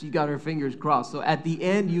She got her fingers crossed. So at the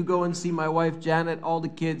end, you go and see my wife, Janet, all the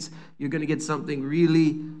kids. You're going to get something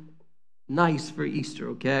really nice for Easter,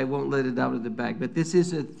 okay? I won't let it out of the bag. But this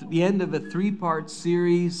is the end of a three-part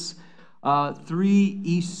series, 3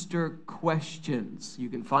 Easter questions. You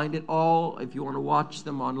can find it all if you want to watch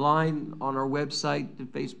them online on our website,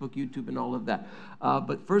 Facebook, YouTube, and all of that.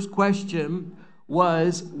 But first question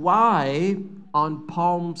was, why on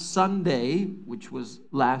Palm Sunday, which was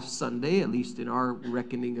last Sunday, at least in our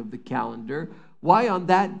reckoning of the calendar, why on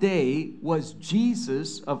that day was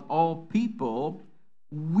Jesus, of all people,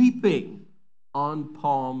 weeping on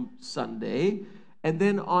Palm Sunday? And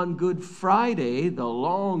then on Good Friday, the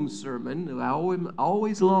long sermon,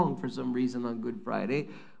 always long for some reason on Good Friday,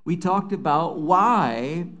 we talked about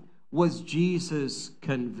why was Jesus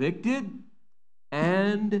convicted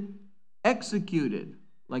and executed,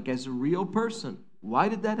 like as a real person. Why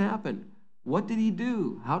did that happen? What did he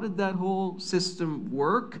do? How did that whole system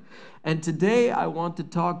work? And today I want to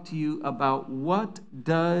talk to you about what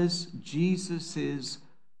does Jesus's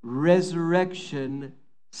resurrection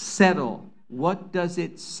settle? What does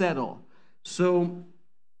it settle? So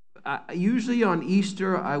usually on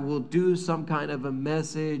Easter I will do some kind of a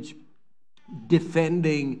message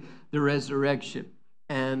defending the resurrection.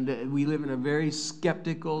 And we live in a very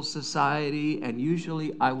skeptical society, and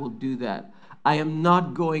usually I will do that. I am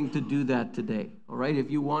not going to do that today, all right?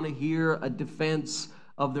 If you want to hear a defense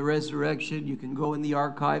of the resurrection, you can go in the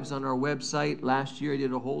archives on our website. Last year I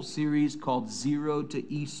did a whole series called Zero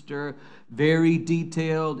to Easter, very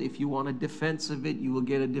detailed. If you want a defense of it, you will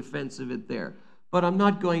get a defense of it there. But I'm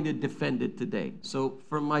not going to defend it today. So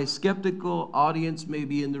for my skeptical audience,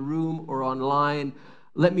 maybe in the room or online,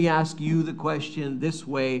 let me ask you the question this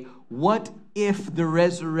way. What if the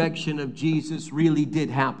resurrection of Jesus really did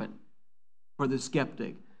happen? For the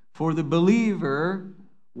skeptic. For the believer,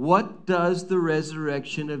 what does the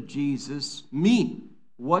resurrection of Jesus mean?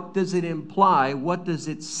 What does it imply? What does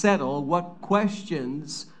it settle? What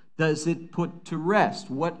questions does it put to rest?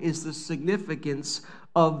 What is the significance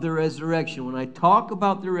of the resurrection? When I talk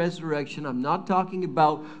about the resurrection, I'm not talking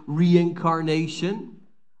about reincarnation.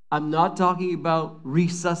 I'm not talking about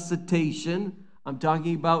resuscitation. I'm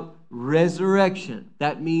talking about resurrection.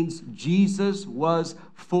 That means Jesus was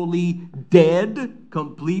fully dead,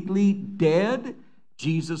 completely dead.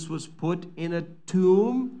 Jesus was put in a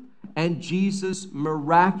tomb, and Jesus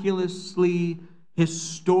miraculously,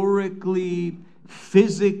 historically,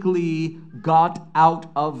 physically got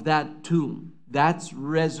out of that tomb. That's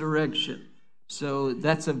resurrection. So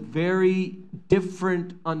that's a very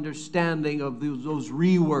different understanding of those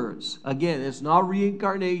words. Again, it's not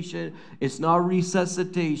reincarnation. It's not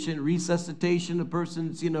resuscitation. Resuscitation, a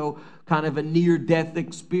person's, kind of a near-death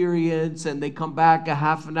experience, and they come back a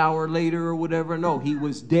half an hour later or whatever. No, he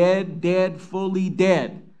was dead, fully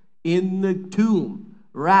dead, in the tomb.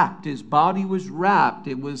 Wrapped. His body was wrapped.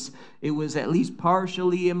 It was at least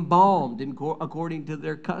partially embalmed according to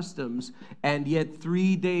their customs. And yet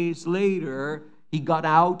 3 days later, he got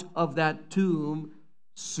out of that tomb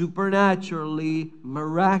supernaturally,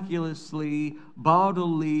 miraculously,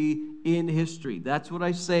 bodily in history. That's what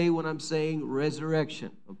I say when I'm saying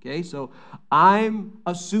resurrection. Okay, so I'm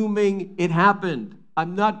assuming it happened.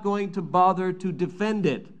 I'm not going to bother to defend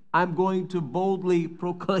it. I'm going to boldly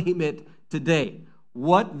proclaim it today.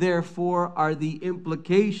 What, therefore, are the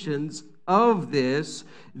implications of this?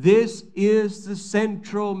 This is the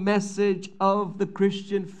central message of the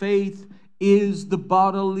Christian faith, is the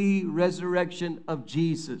bodily resurrection of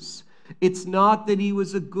Jesus. It's not that he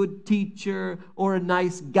was a good teacher or a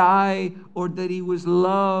nice guy or that he was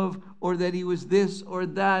love or that he was this or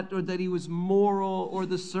that or that he was moral or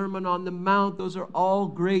the Sermon on the Mount. Those are all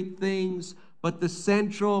great things. But the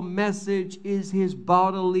central message is his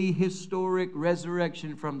bodily, historic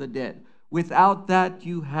resurrection from the dead. Without that,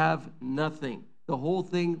 you have nothing. The whole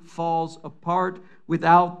thing falls apart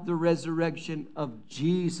without the resurrection of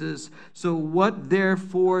Jesus. So what,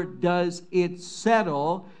 therefore, does it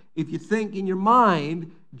settle? If you think in your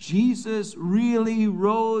mind, Jesus really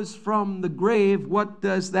rose from the grave, what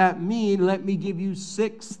does that mean? Let me give you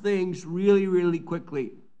 6 things really, really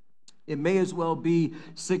quickly. It may as well be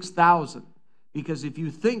 6,000. Because if you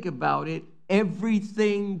think about it,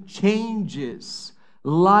 everything changes.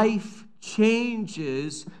 Life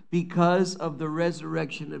changes because of the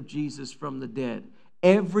resurrection of Jesus from the dead.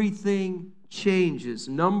 Everything changes.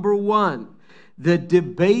 Number 1, the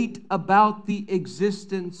debate about the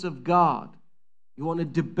existence of God. You want to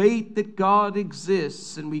debate that God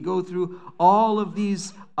exists, and we go through all of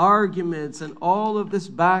these arguments and all of this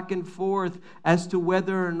back and forth as to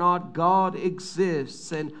whether or not God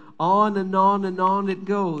exists, and On and on and on it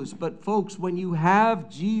goes. But folks, when you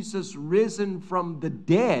have Jesus risen from the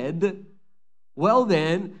dead, well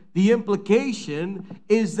then, the implication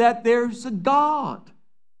is that there's a God.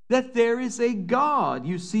 That there is a God.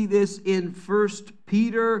 You see this in 1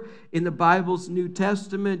 Peter in the Bible's New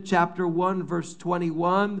Testament, chapter 1, verse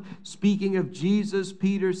 21. Speaking of Jesus,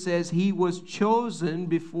 Peter says, He was chosen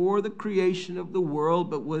before the creation of the world,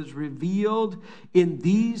 but was revealed in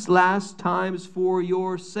these last times for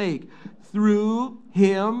your sake. Through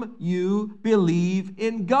Him you believe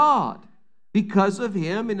in God. Because of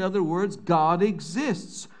Him, in other words, God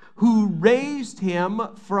exists, who raised Him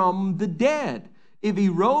from the dead. If He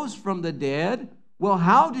rose from the dead, well,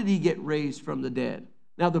 how did He get raised from the dead?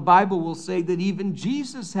 Now, the Bible will say that even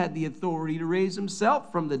Jesus had the authority to raise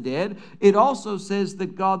Himself from the dead. It also says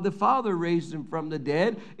that God the Father raised Him from the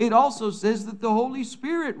dead. It also says that the Holy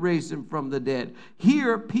Spirit raised Him from the dead.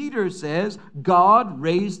 Here, Peter says, God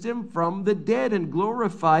raised Him from the dead and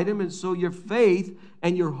glorified Him, and so your faith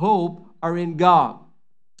and your hope are in God.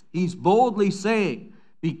 He's boldly saying,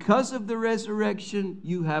 because of the resurrection,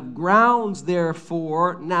 you have grounds,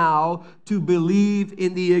 therefore, now to believe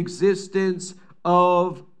in the existence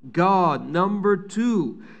of God. Number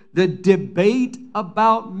 2, the debate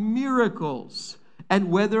about miracles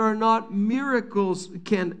and whether or not miracles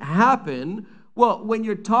can happen. Well, when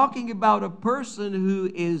you're talking about a person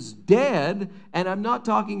who is dead, and I'm not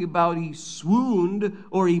talking about he swooned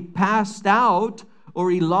or he passed out, or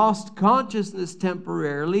he lost consciousness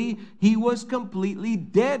temporarily, he was completely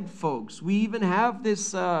dead, folks. We even have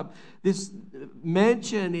this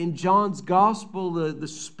mention in John's gospel, the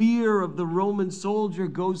spear of the Roman soldier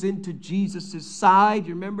goes into Jesus' side.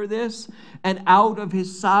 You remember this? And out of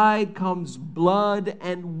his side comes blood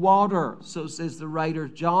and water. So says the writer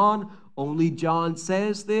John. Only John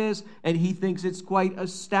says this, and he thinks it's quite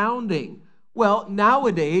astounding. Well,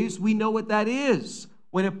 nowadays, we know what that is.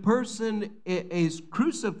 When a person is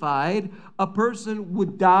crucified, a person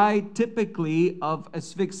would die typically of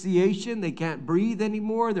asphyxiation. They can't breathe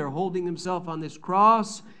anymore. They're holding themselves on this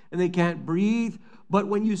cross and they can't breathe. But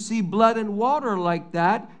when you see blood and water like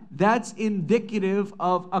that, that's indicative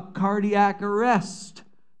of a cardiac arrest.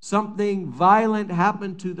 Something violent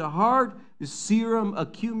happened to the heart. The serum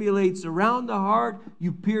accumulates around the heart.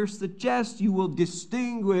 You pierce the chest. You will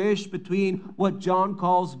distinguish between what John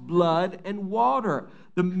calls blood and water.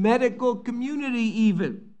 The medical community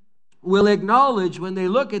even will acknowledge when they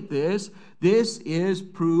look at this is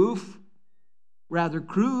proof, rather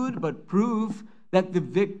crude, but proof that the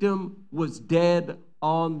victim was dead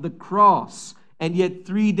on the cross. And yet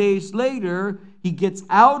 3 days later, he gets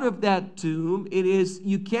out of that tomb.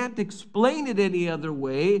 You can't explain it any other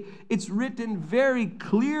way. It's written very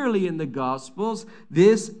clearly in the Gospels.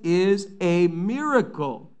 This is a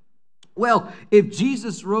miracle. Well, if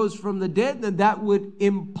Jesus rose from the dead, then that would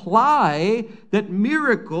imply that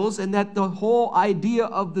miracles and that the whole idea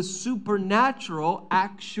of the supernatural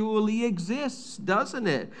actually exists, doesn't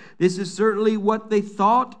it? This is certainly what they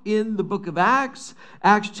thought in the book of Acts.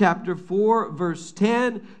 Acts chapter 4, verse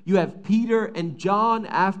 10. You have Peter and John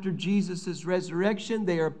after Jesus' resurrection.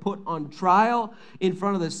 They are put on trial in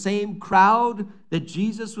front of the same crowd that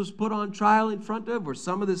Jesus was put on trial in front of, or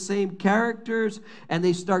some of the same characters, and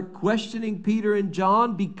they start questioning Peter and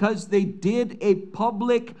John because they did a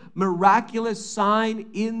public miraculous sign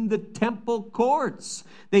in the temple courts.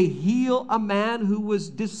 They heal a man who was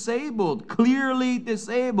disabled, clearly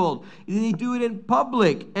disabled. They do it in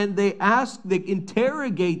public, and they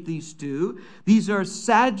interrogate these two. These are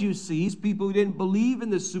Sadducees, people who didn't believe in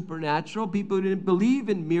the supernatural, people who didn't believe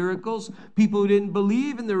in miracles, people who didn't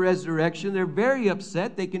believe in the resurrection. They're very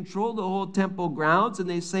upset. They control the whole temple grounds, and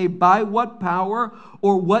they say, by what power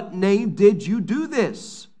or what name did you do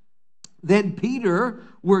this? Then Peter,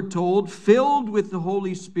 we're told, filled with the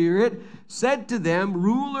Holy Spirit, said to them,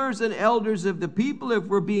 rulers and elders of the people, if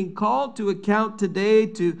we're being called to account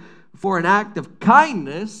today for an act of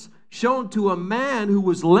kindness shown to a man who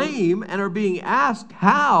was lame and are being asked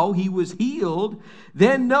how he was healed,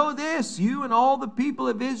 then know this, you and all the people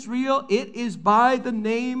of Israel, it is by the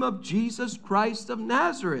name of Jesus Christ of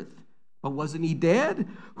Nazareth. But wasn't he dead?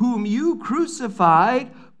 Whom you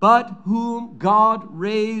crucified, but whom God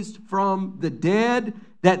raised from the dead,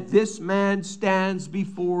 that this man stands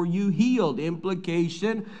before you healed.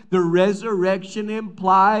 Implication, the resurrection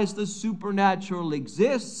implies the supernatural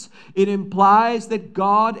exists. It implies that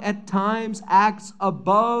God at times acts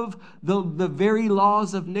above the very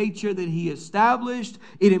laws of nature that he established.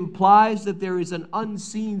 It implies that there is an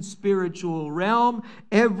unseen spiritual realm.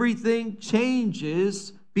 Everything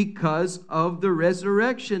changes because of the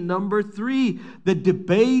resurrection. Number 3, the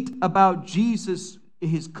debate about Jesus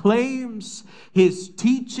his claims, his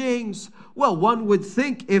teachings. Well, one would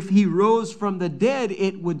think if he rose from the dead,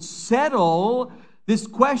 it would settle this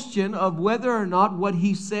question of whether or not what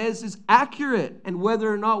he says is accurate, and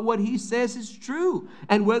whether or not what he says is true,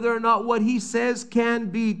 and whether or not what he says can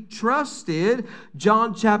be trusted.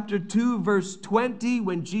 John chapter 2, verse 20,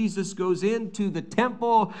 when Jesus goes into the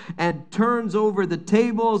temple and turns over the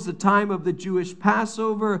tables, the time of the Jewish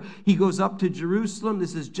Passover, he goes up to Jerusalem.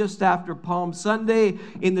 This is just after Palm Sunday.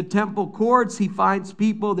 In the temple courts, he finds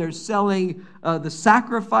people, they're selling the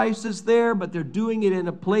sacrifices there, but they're doing it in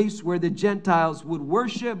a place where the Gentiles would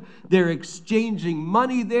worship. They're exchanging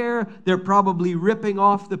money there. They're probably ripping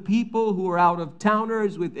off the people who are out of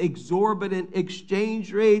towners with exorbitant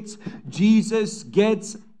exchange rates. Jesus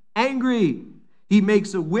gets angry. He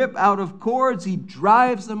makes a whip out of cords. He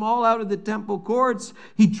drives them all out of the temple courts.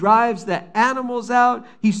 He drives the animals out.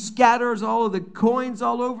 He scatters all of the coins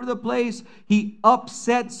all over the place. He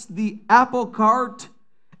upsets the apple cart.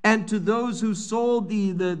 And to those who sold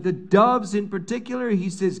the doves in particular, he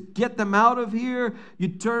says, get them out of here. You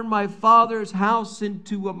turn my Father's house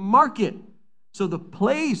into a market. So the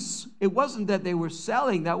place, it wasn't that they were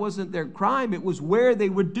selling. That wasn't their crime. It was where they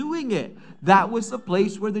were doing it. That was the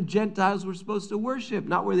place where the Gentiles were supposed to worship,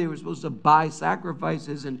 not where they were supposed to buy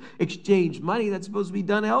sacrifices and exchange money. That's supposed to be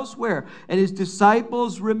done elsewhere. And his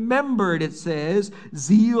disciples remembered, it says,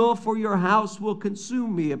 zeal for your house will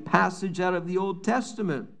consume me, a passage out of the Old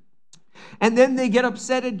Testament. And then they get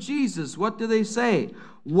upset at Jesus. What do they say?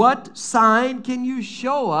 What sign can you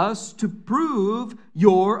show us to prove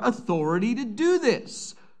your authority to do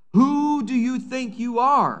this? Who do you think you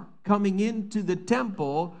are coming into the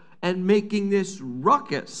temple and making this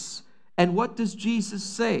ruckus? And what does Jesus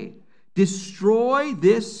say? Destroy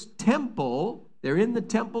this temple. They're in the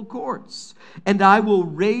temple courts. And I will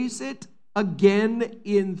raise it again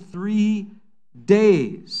in 3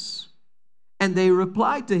 days. And they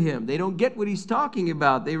reply to him. They don't get what he's talking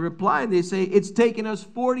about. They reply and they say, it's taken us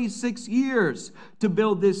 46 years to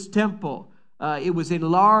build this temple. It was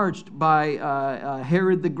enlarged by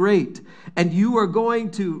Herod the Great. And you are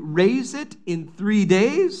going to raise it in 3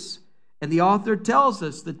 days? And the author tells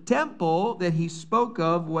us the temple that he spoke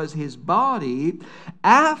of was his body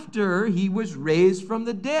after he was raised from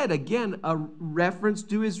the dead. Again, a reference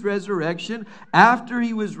to his resurrection. After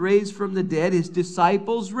he was raised from the dead, his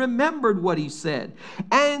disciples remembered what he said.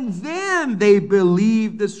 And then they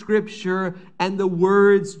believed the scripture and the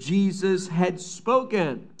words Jesus had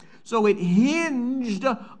spoken. So it hinged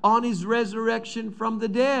on his resurrection from the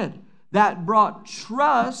dead. That brought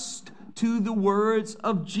trust to the words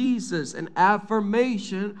of Jesus, an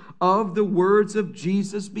affirmation of the words of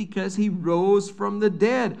Jesus because he rose from the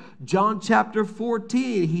dead. John chapter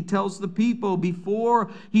 14, he tells the people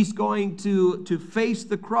before he's going to face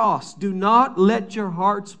the cross, do not let your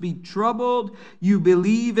hearts be troubled. You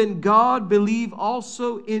believe in God, believe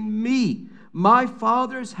also in me. My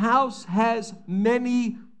Father's house has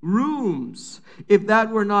many rooms. If that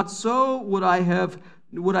were not so, would I have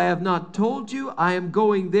not told you? I am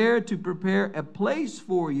going there to prepare a place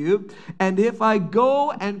for you. And if I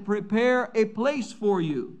go and prepare a place for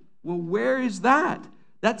you, well, where is that?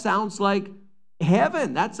 That sounds like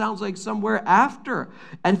heaven. That sounds like somewhere after.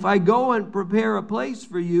 And if I go and prepare a place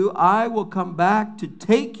for you, I will come back to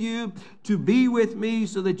take you to be with me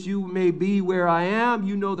so that you may be where I am.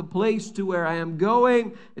 You know the place to where I am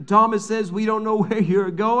going. And Thomas says, we don't know where you're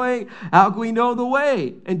going. How can we know the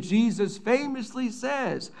way? And Jesus famously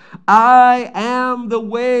says, I am the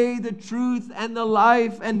way, the truth, and the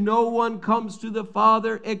life, and no one comes to the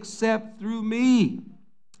Father except through me.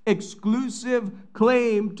 Exclusive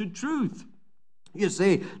claim to truth. You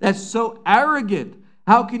say, that's so arrogant.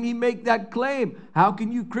 How can he make that claim? How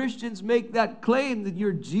can you Christians make that claim that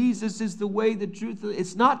your Jesus is the way, the truth?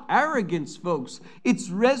 It's not arrogance, folks. It's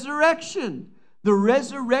resurrection. The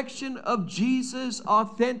resurrection of Jesus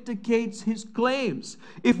authenticates his claims.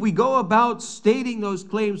 If we go about stating those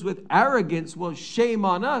claims with arrogance, well, shame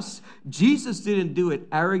on us. Jesus didn't do it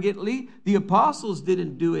arrogantly. The apostles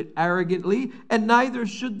didn't do it arrogantly, and neither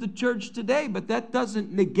should the church today. But that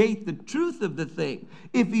doesn't negate the truth of the thing.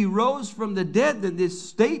 If he rose from the dead, then this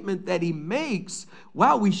statement that he makes,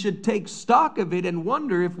 wow, we should take stock of it and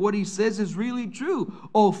wonder if what he says is really true,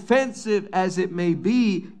 offensive as it may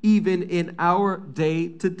be, even in our day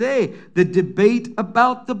today. The debate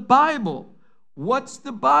about the Bible. What's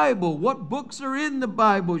the Bible? What books are in the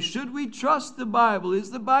Bible? Should we trust the Bible? Is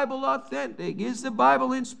the Bible authentic? Is the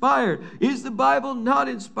Bible inspired? Is the Bible not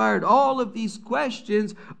inspired? All of these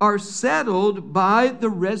questions are settled by the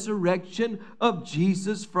resurrection of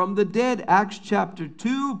Jesus from the dead. Acts chapter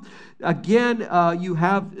 2. Again, you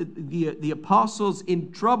have the apostles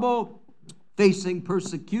in trouble, facing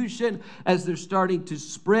persecution as they're starting to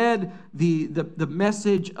spread the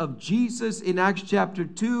message of Jesus. In Acts chapter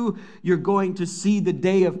 2, you're going to see the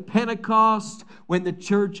day of Pentecost, when the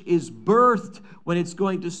church is birthed, when it's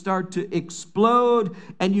going to start to explode,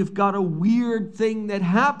 and you've got a weird thing that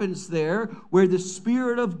happens there where the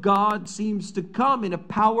Spirit of God seems to come in a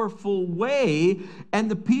powerful way,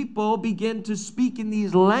 and the people begin to speak in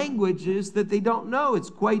these languages that they don't know. It's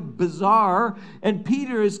quite bizarre, and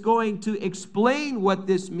Peter is going to explain what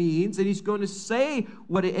this means, and he's going to say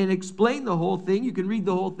what and explain the whole thing. You can read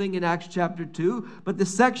the whole thing in Acts chapter 2, but the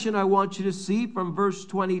section I want you to see from verse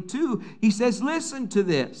 22, he says, listen to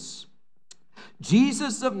this.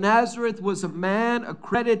 Jesus of Nazareth was a man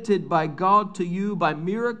accredited by God to you by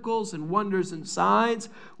miracles and wonders and signs,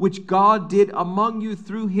 which God did among you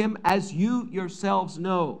through him, as you yourselves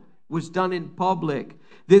know, was done in public.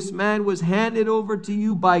 This man was handed over to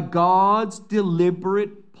you by God's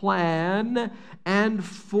deliberate plan and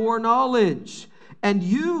foreknowledge. And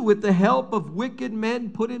you, with the help of wicked men,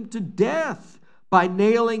 put him to death by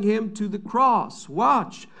nailing him to the cross.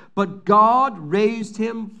 Watch. But God raised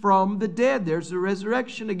him from the dead. There's the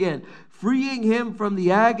resurrection again. Freeing him from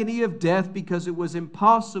the agony of death, because it was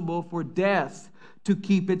impossible for death to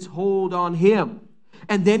keep its hold on him.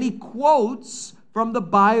 And then he quotes from the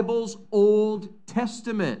Bible's Old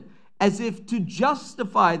Testament as if to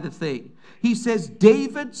justify the thing. He says,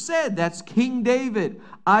 David said, that's King David,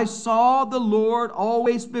 I saw the Lord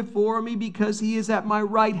always before me, because he is at my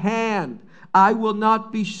right hand. I will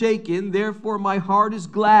not be shaken. Therefore my heart is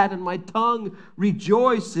glad and my tongue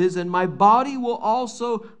rejoices, and my body will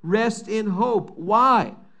also rest in hope.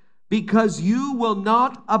 Why? Because you will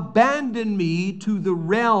not abandon me to the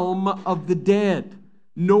realm of the dead,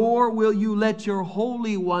 nor will you let your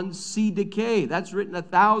Holy One see decay. That's written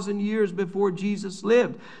 1,000 years before Jesus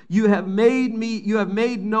lived. You have made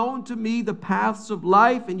known to me the paths of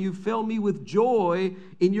life, and you fill me with joy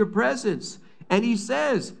in your presence. And he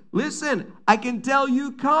says, listen, I can tell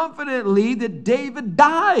you confidently that David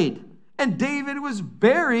died, and David was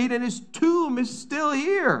buried, and his tomb is still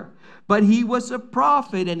here. But he was a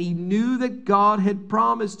prophet, and he knew that God had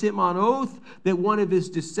promised him on oath that one of his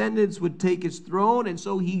descendants would take his throne. And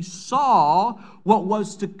so he saw what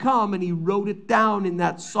was to come, and he wrote it down in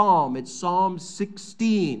that psalm. It's Psalm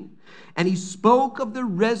 16. And he spoke of the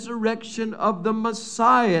resurrection of the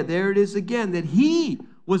Messiah. There it is again, that he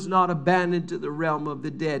was not abandoned to the realm of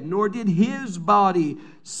the dead, nor did his body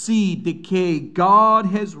see decay. God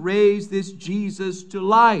has raised this Jesus to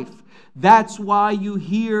life. That's why you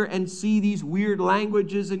hear and see these weird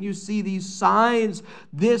languages and you see these signs.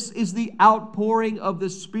 This is the outpouring of the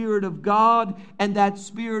Spirit of God, and that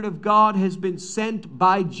Spirit of God has been sent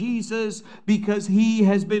by Jesus because he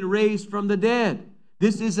has been raised from the dead.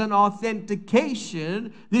 This is an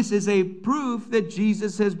authentication. This is a proof that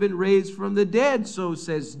Jesus has been raised from the dead, so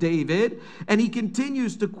says David. And he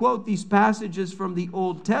continues to quote these passages from the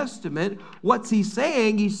Old Testament. What's he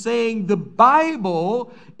saying? He's saying the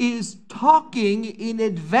Bible is talking in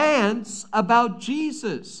advance about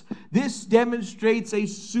Jesus. This demonstrates a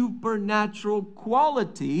supernatural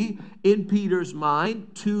quality in Peter's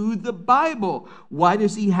mind to the Bible. Why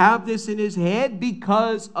does he have this in his head?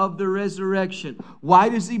 Because of the resurrection. Why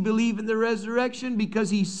does he believe in the resurrection? Because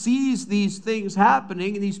he sees these things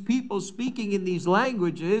happening and these people speaking in these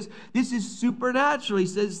languages. This is supernatural. He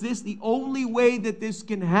says the only way that this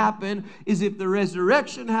can happen is if the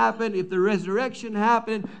resurrection happened. If the resurrection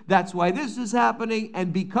happened, that's why this is happening.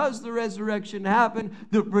 And because the resurrection happened,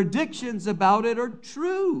 the predictions about it are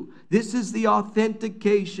true. This is the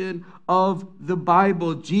authentication of the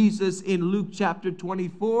Bible. Jesus in Luke chapter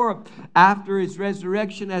 24, after his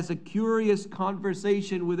resurrection, has a curious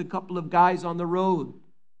conversation with a couple of guys on the road.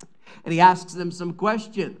 And he asks them some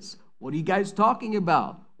questions. What are you guys talking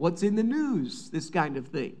about? What's in the news? This kind of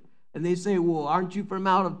thing. And they say, well, are you from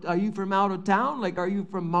out of town? Like, are you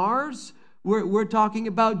from Mars? We're talking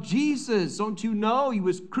about Jesus. Don't you know? He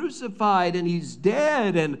was crucified and he's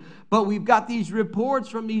dead. But we've got these reports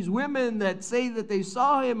from these women that say that they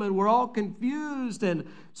saw him, and we're all confused. And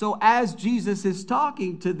so as Jesus is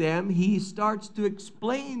talking to them, he starts to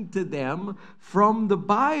explain to them from the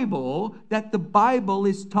Bible that the Bible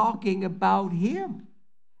is talking about him.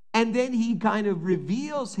 And then he kind of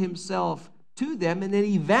reveals himself to them, and then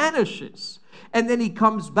he vanishes. And then he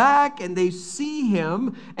comes back, and they see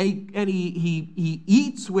him, and he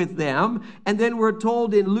eats with them. And then we're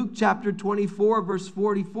told in Luke chapter 24, verse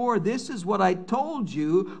 44, this is what I told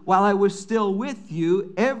you while I was still with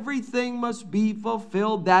you. Everything must be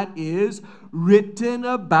fulfilled that is written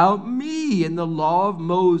about me in the law of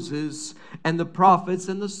Moses and the prophets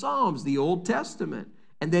and the Psalms, the Old Testament.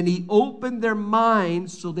 And then he opened their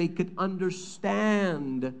minds so they could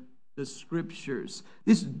understand the Scriptures.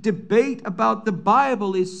 This debate about the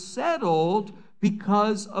Bible is settled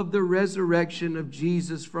because of the resurrection of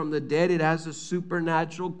Jesus from the dead. It has a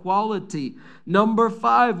supernatural quality. Number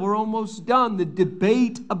 5, we're almost done. The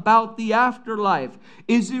debate about the afterlife.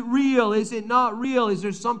 Is it real? Is it not real? Is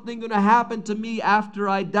there something going to happen to me after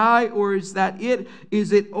I die? Or is that it?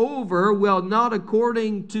 Is it over? Well, not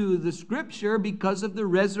according to the Scripture, because of the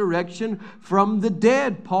resurrection from the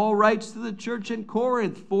dead. Paul writes to the church in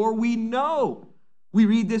Corinth, for we know. We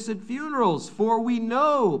read this at funerals. For we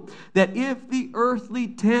know that if the earthly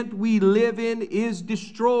tent we live in is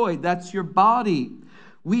destroyed, that's your body,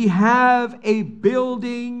 we have a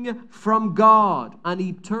building from God, an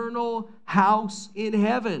eternal house in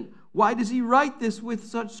heaven. Why does he write this with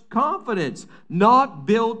such confidence? Not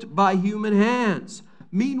built by human hands.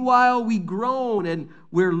 Meanwhile, we groan and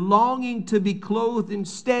we're longing to be clothed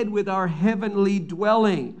instead with our heavenly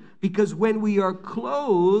dwelling. Because when we are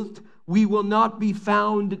clothed, we will not be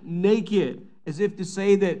found naked. As if to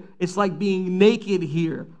say that it's like being naked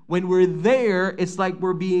here. When we're there, it's like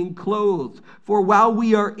we're being clothed. For while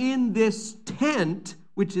we are in this tent,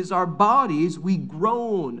 which is our bodies, we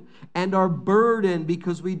groan and are burdened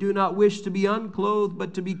because we do not wish to be unclothed,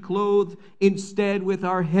 but to be clothed instead with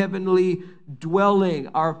our heavenly dwelling.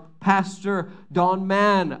 Our pastor, Don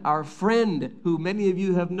Mann, our friend, who many of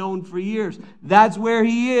you have known for years, that's where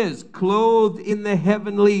he is, clothed in the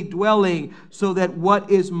heavenly dwelling, so that what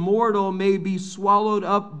is mortal may be swallowed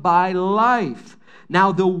up by life.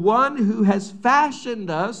 Now, the one who has fashioned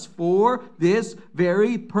us for this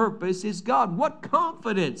very purpose is God. What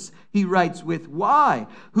confidence, he writes with. Why?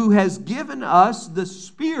 Who has given us the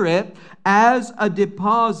Spirit as a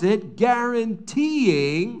deposit,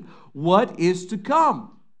 guaranteeing what is to come.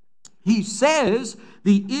 He says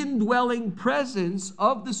the indwelling presence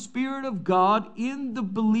of the Spirit of God in the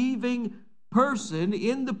believing person,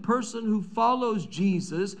 in the person who follows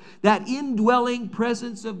Jesus, that indwelling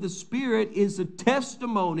presence of the Spirit is a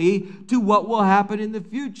testimony to what will happen in the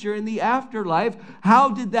future, in the afterlife. How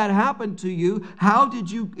did that happen to you? How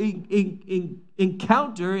did you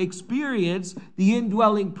experience the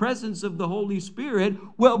indwelling presence of the Holy Spirit?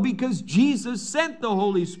 Well, because Jesus sent the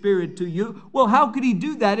Holy Spirit to you. Well, how could he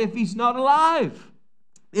do that if he's not alive?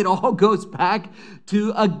 It all goes back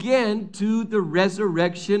to the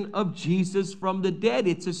resurrection of Jesus from the dead.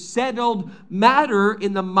 It's a settled matter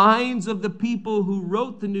in the minds of the people who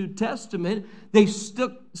wrote the New Testament. They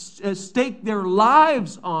staked their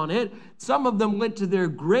lives on it. Some of them went to their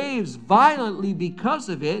graves violently because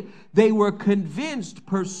of it. They were convinced,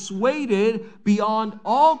 persuaded beyond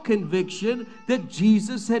all conviction that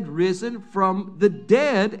Jesus had risen from the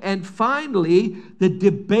dead. And finally, the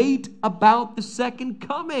debate about the second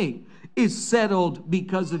coming is settled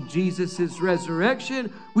because of Jesus'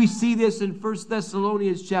 resurrection. We see this in 1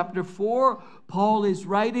 Thessalonians chapter 4. Paul is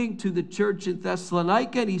writing to the church in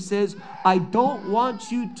Thessalonica, and he says, I don't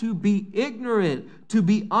want you to be ignorant, to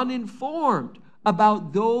be uninformed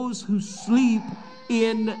about those who sleep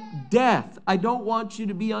in death. I don't want you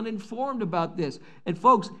to be uninformed about this. And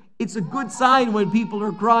folks, it's a good sign when people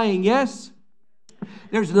are crying, yes?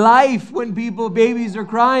 There's life when babies are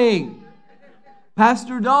crying.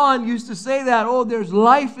 Pastor Don used to say that, oh, there's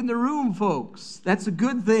life in the room, folks. That's a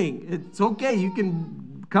good thing. It's okay. You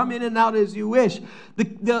can come in and out as you wish.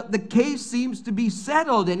 The case seems to be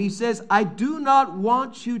settled, and he says, I do not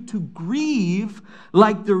want you to grieve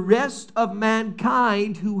like the rest of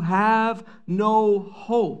mankind who have no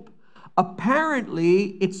hope.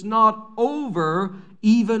 Apparently, it's not over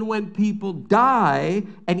even when people die,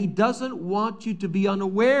 and he doesn't want you to be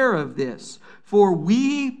unaware of this. For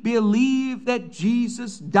we believe that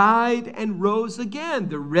Jesus died and rose again,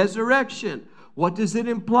 the resurrection. What does it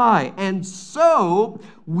imply? And so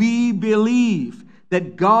we believe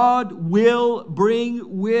that God will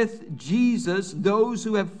bring with Jesus those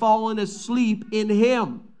who have fallen asleep in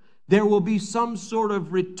him. There will be some sort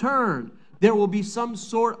of return. There will be some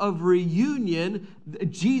sort of reunion.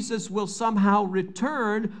 Jesus will somehow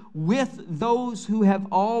return with those who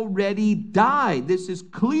have already died. This is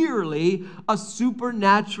clearly a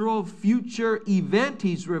supernatural future event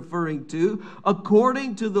he's referring to.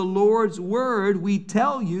 According to the Lord's word, we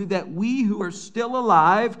tell you that we who are still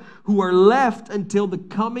alive, who are left until the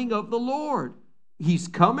coming of the Lord. He's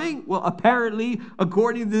coming? Well, apparently,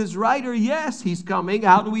 according to this writer, yes, he's coming.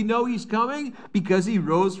 How do we know he's coming? Because he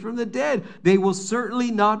rose from the dead. They will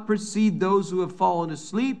certainly not precede those who have fallen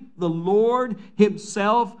asleep. The Lord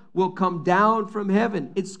himself will come down from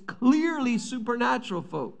heaven. It's clearly supernatural,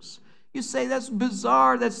 folks. You say, that's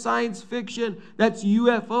bizarre, that's science fiction, that's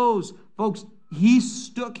UFOs. Folks, he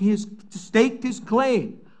staked his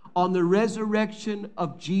claim on the resurrection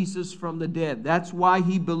of Jesus from the dead. That's why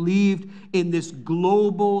he believed in this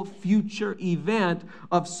global future event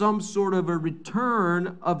of some sort of a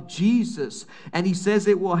return of Jesus. And he says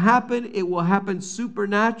it will happen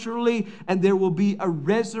supernaturally, and there will be a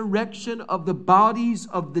resurrection of the bodies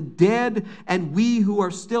of the dead, and we who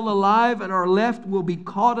are still alive and are left will be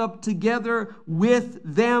caught up together with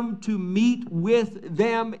them to meet with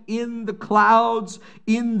them in the clouds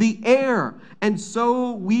in the air. And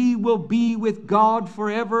so we will be with God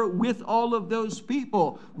forever with all of those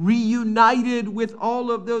people, reunited with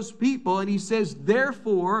all of those people. And he says,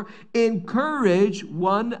 therefore, encourage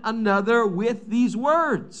one another with these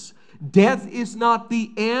words. Death is not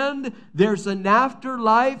the end. There's an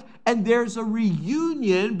afterlife, and there's a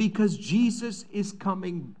reunion because Jesus is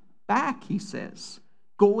coming back, he says,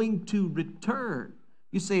 going to return.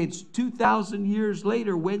 You say it's 2,000 years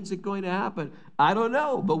later. When's it going to happen? I don't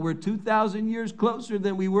know, but we're 2,000 years closer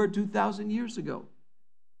than we were 2,000 years ago.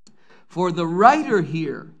 For the writer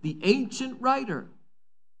here, the ancient writer,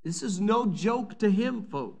 this is no joke to him,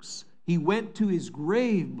 folks. He went to his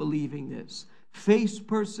grave believing this, faced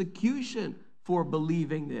persecution for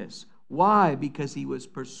believing this. Why? Because he was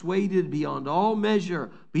persuaded beyond all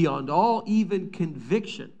measure, beyond all even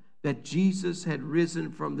conviction, that Jesus had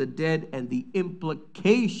risen from the dead, and the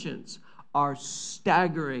implications are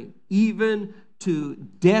staggering. Even to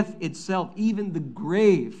death itself, even the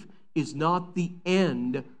grave is not the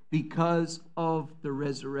end because of the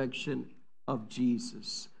resurrection of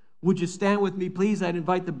Jesus. Would you stand with me, please? I'd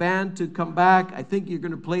invite the band to come back. I think you're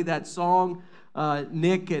going to play that song,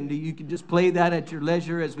 Nick, and you can just play that at your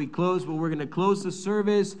leisure as we close, but we're going to close the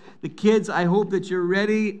service. The kids, I hope that you're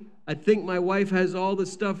ready. I think my wife has all the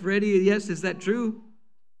stuff ready. Yes, is that true?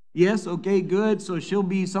 Yes, okay, good. So she'll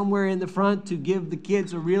be somewhere in the front to give the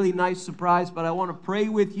kids a really nice surprise. But I want to pray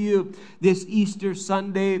with you this Easter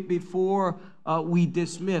Sunday before we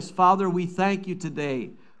dismiss. Father, we thank you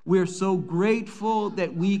today. We're so grateful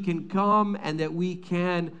that we can come and that we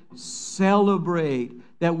can celebrate,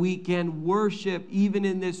 that we can worship even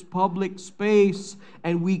in this public space,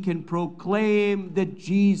 and we can proclaim that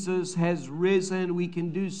Jesus has risen. We can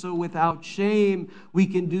do so without shame. We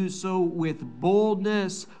can do so with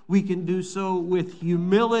boldness. We can do so with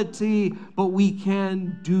humility, but we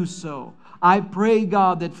can do so. I pray,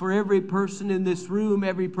 God, that for every person in this room,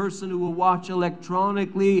 every person who will watch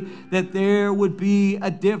electronically, that there would be a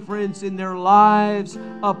difference in their lives,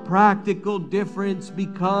 a practical difference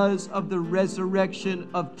because of the resurrection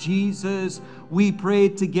of Jesus. We pray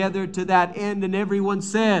together to that end, and everyone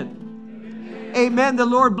said, Amen. Amen. The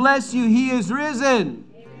Lord bless you. He is risen.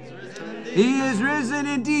 He is risen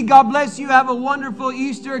indeed. God bless you. Have a wonderful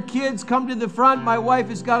Easter. Kids, come to the front. My wife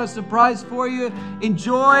has got a surprise for you.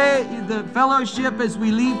 Enjoy the fellowship as we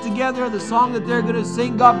leave together, the song that they're going to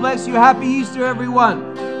sing. God bless you. Happy Easter,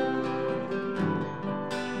 everyone.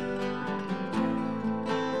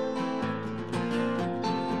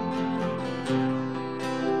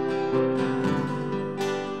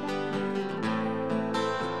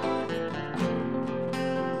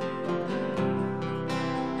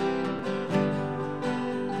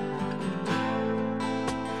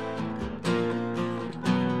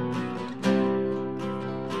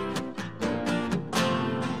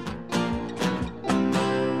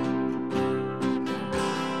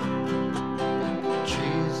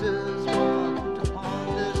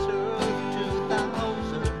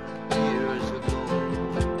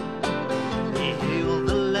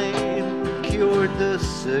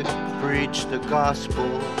 The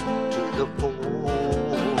gospel to the poor.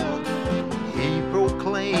 He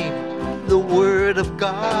proclaimed the word of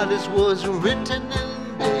God as was written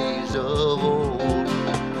in days of old.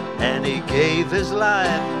 And he gave his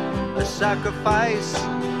life a sacrifice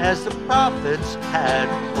as the prophets had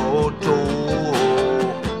foretold.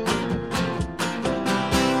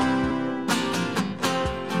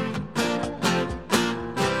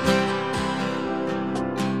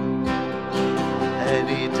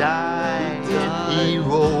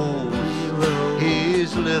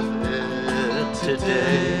 he's living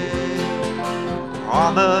today.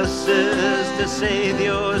 Promises to save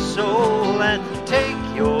your soul and take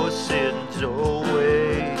your sins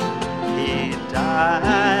away. He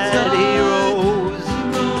died, he rose.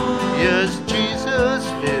 Yes, Jesus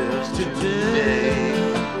lives today.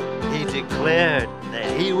 He declared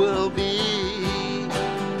that he will be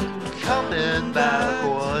coming back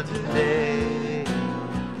one day.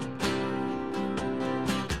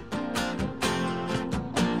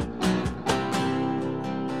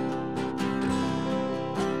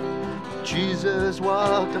 Jesus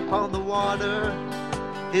walked upon the water.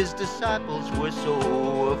 His disciples were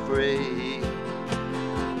so afraid.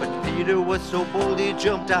 But Peter was so bold, he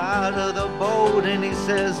jumped out of the boat and he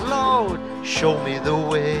says, Lord, show me the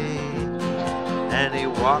way. And he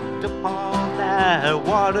walked upon that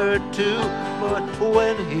water too. But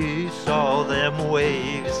when he saw them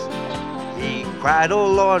waves, he cried, oh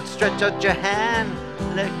Lord, stretch out your hand.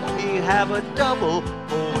 Let me have a double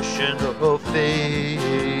portion of faith.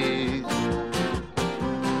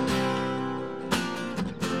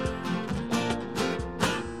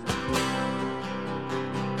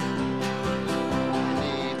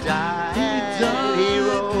 He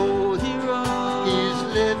rose, he's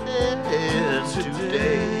living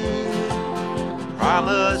today.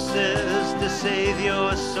 Promises to save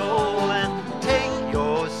your soul and take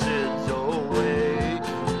your sins away.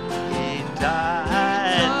 He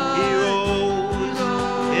died, he rose,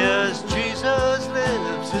 yes, Jesus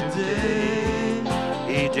lives today.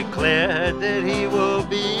 He declared that he will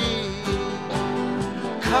be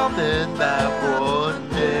coming back one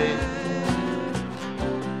day.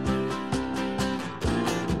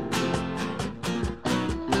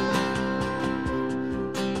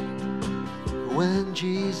 When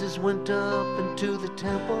Jesus went up into the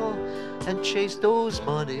temple and chased those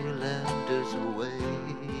moneylenders away,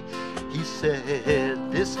 he said,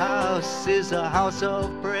 this house is a house of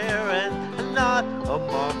prayer and not a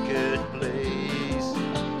marketplace.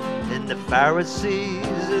 And the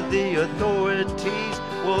Pharisees, the authorities,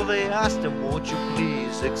 well, they asked him, won't you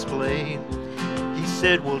please explain? He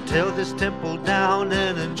said, we'll tear this temple down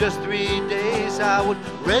and in just 3 days I would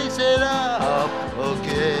raise it up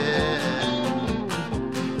again.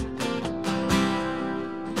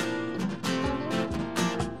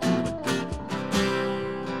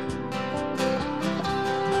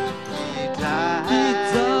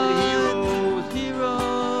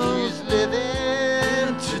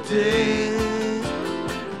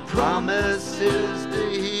 Promises to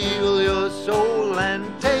heal your soul and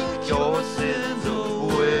take your sins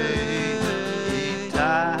away. He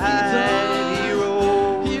died, he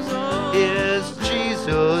rose. Yes,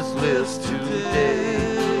 Jesus lives today.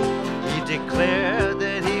 He declared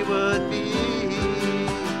that he would be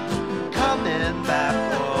coming back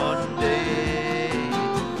one day.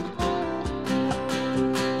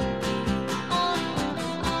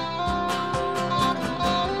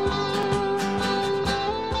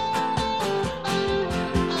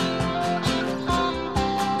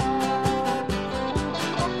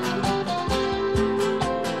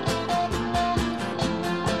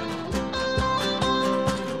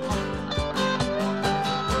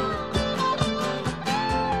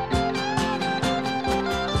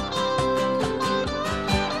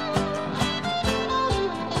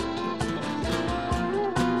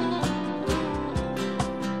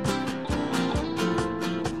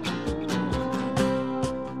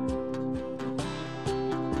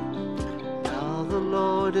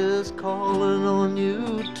 Is calling on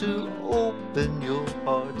you to open your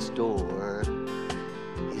heart's door.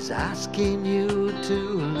 He's asking you to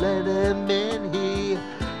let him in. He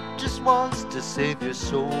just wants to save your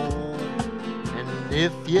soul. And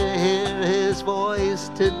if you hear his voice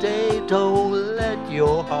today, don't let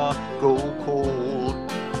your heart grow cold.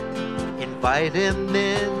 Invite him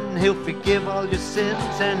in, he'll forgive all your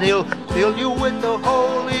sins and he'll fill you with the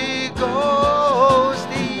Holy Ghost.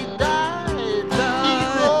 He died.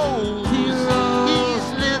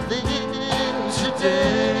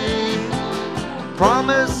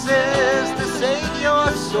 Promises to save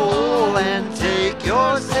your soul and take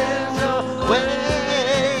your sins away.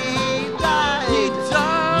 He died, he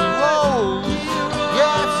rose.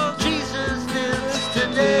 Yes, Jesus lives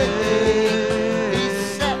today. He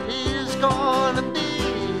said he's gonna be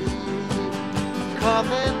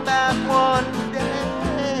coming back one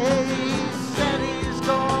day. He said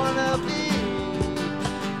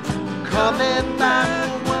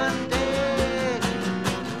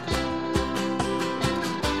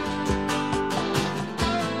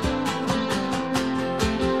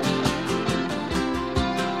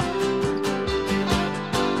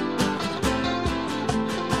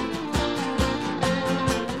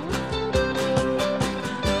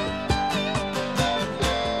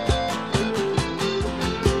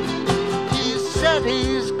that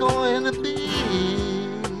he's going to be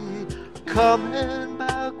coming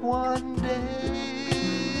back one